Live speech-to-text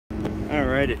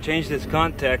Alright, it changed this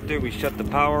contactor. We shut the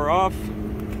power off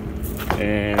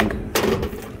and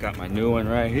got my new one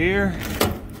right here.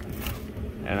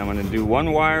 And I'm going to do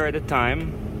one wire at a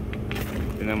time.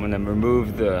 Then I'm going to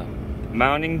remove the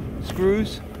mounting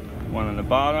screws, one on the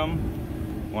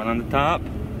bottom, one on the top,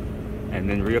 and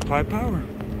then reapply power.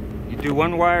 You do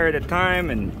one wire at a time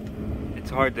and it's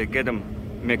hard to get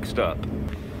them mixed up.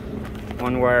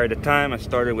 One wire at a time. I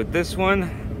started with this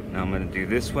one. Now I'm going to do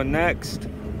this one next.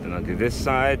 Then I'll do this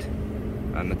side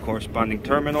on the corresponding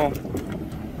terminal.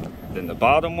 Then the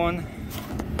bottom one.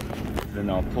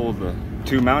 Then I'll pull the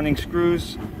two mounting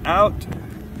screws out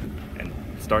and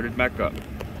start it back up.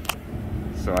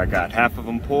 So I got half of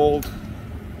them pulled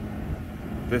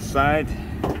this side.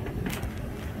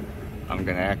 I'm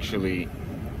going to actually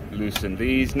loosen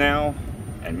these now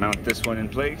and mount this one in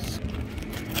place.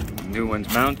 New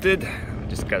one's mounted.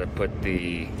 Just got to put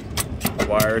the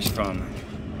wires from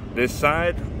this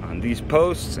side on these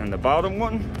posts and the bottom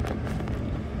one.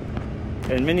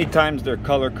 And many times they're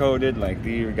color coded, like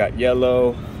we got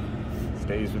yellow,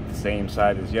 stays with the same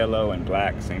side as yellow, and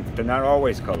black, same. They're not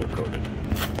always color coded.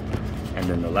 And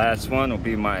then the last one will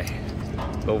be my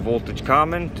low voltage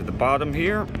common to the bottom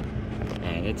here.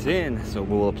 And it's in, so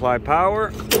we'll apply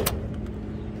power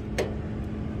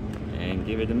and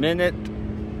give it a minute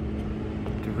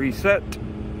to reset,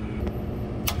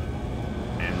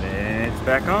 and then it's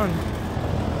back on.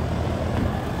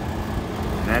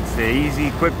 And that's the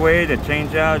easy, quick way to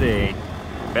change out a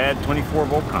bad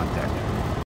 24-volt contactor.